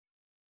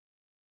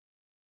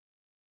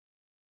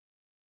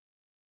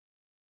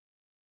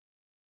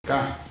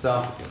Okay,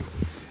 so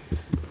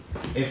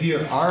if you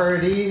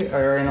already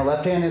are in a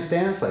left-handed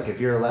stance, like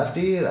if you're a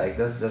lefty, like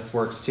this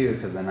works too,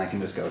 because then I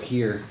can just go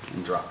here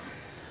and drop.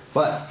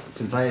 But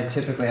since I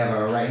typically have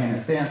a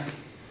right-handed stance,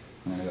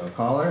 I'm gonna go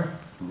collar.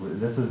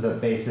 This is a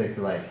basic,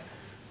 like,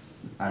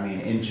 I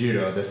mean, in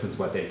judo, this is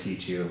what they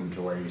teach you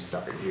to where you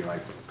start. You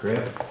like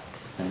grip,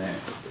 and then,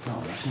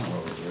 oh, that's not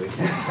what we're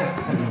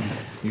doing.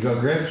 You go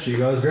grip, she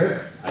goes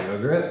grip, I go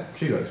grip,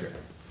 she goes grip.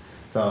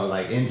 So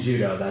like in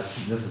judo,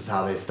 this is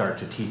how they start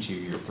to teach you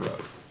your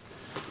throws.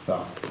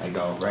 So I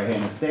go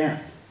right-handed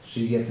stance,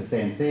 she gets the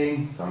same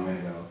thing, so I'm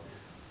gonna go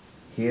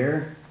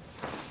here,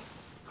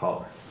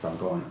 collar. So I'm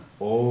going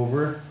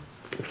over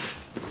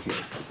here.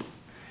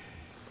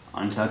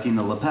 Untucking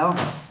the lapel.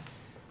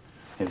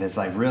 If it's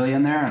like really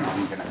in there, and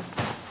I'm gonna,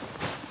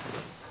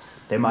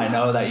 they might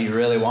know that you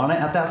really want it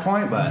at that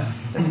point, but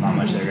there's not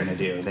much they're gonna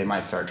do. They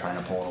might start trying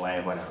to pull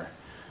away, whatever.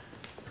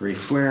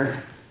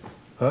 Re-square,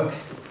 hook,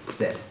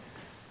 sit,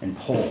 and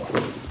pull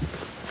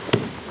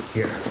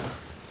here.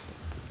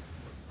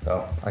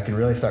 So I can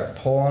really start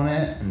pulling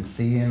it and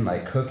seeing,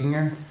 like, hooking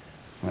her.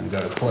 I'm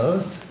gonna go to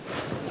close.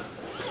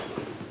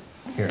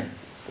 Here,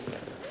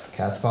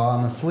 cat's paw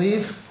on the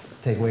sleeve,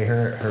 take away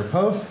her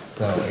post.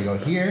 So I go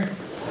here,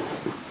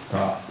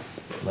 cross,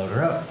 load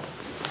her up.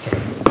 Okay.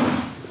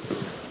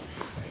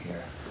 Right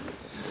here.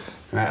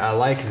 All right, I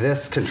like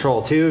this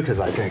control too, because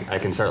I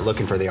can start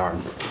looking for the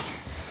arm.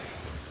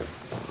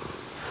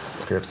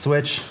 Grip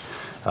switch.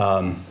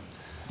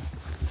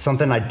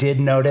 Something I did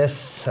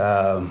notice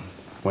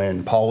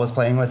when Paul was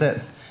playing with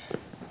it,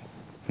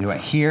 he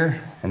went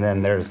here, and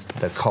then there's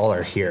the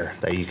collar here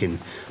that you can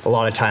a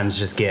lot of times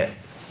just get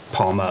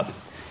palm up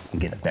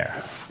and get it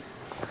there.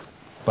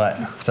 But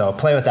so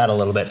play with that a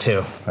little bit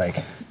too,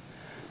 like.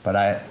 But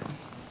I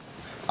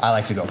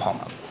like to go palm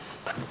up.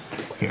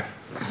 Here,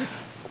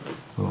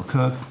 little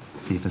cook,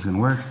 see if it's gonna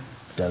work.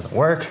 Doesn't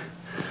work.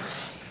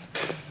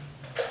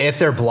 If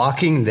they're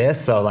blocking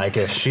this, so like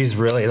if she's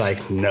really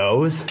like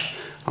nose,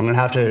 I'm gonna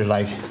have to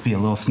like be a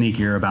little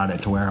sneakier about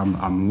it to where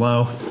I'm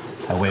low.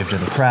 I wave to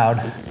the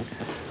crowd,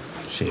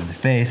 shave the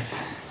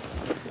face,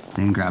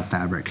 then grab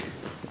fabric,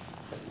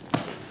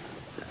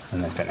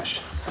 and then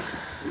finished.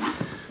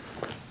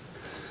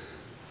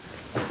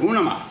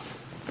 Una más.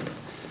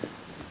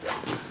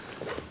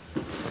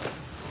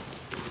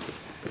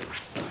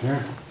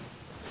 Here.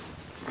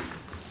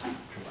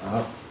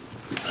 Up.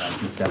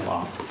 And step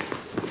off.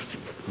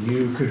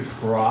 You could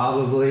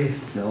probably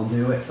still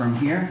do it from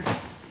here.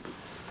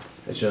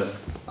 It's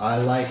just, I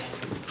like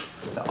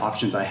the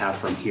options I have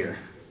from here.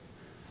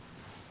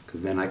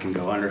 Because then I can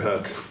go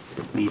underhook,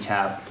 knee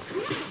tap,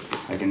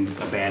 I can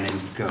abandon,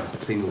 go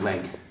single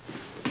leg.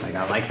 Like,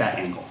 I like that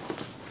angle.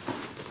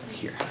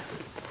 Here.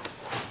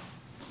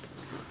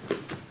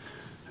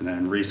 And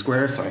then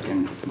re-square so I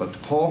can look to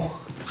pull.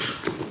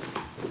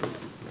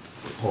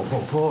 Pull,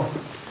 pull, pull.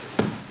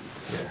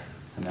 Here.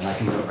 And then I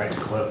can go right to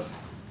close.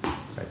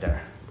 Right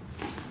there.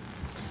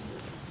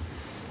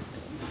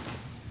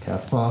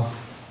 Cat's paw.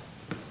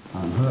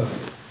 Unhook.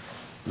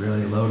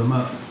 Really load them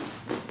up.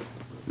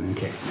 And then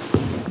kick.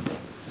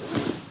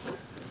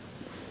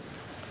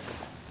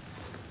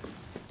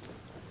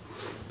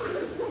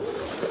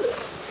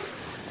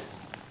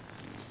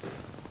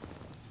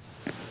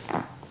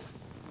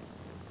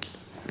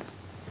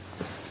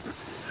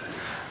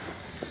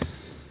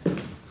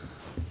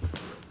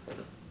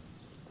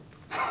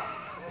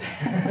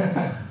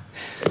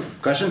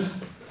 Questions?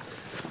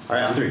 All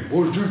right, on three.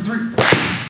 1, 2, 3.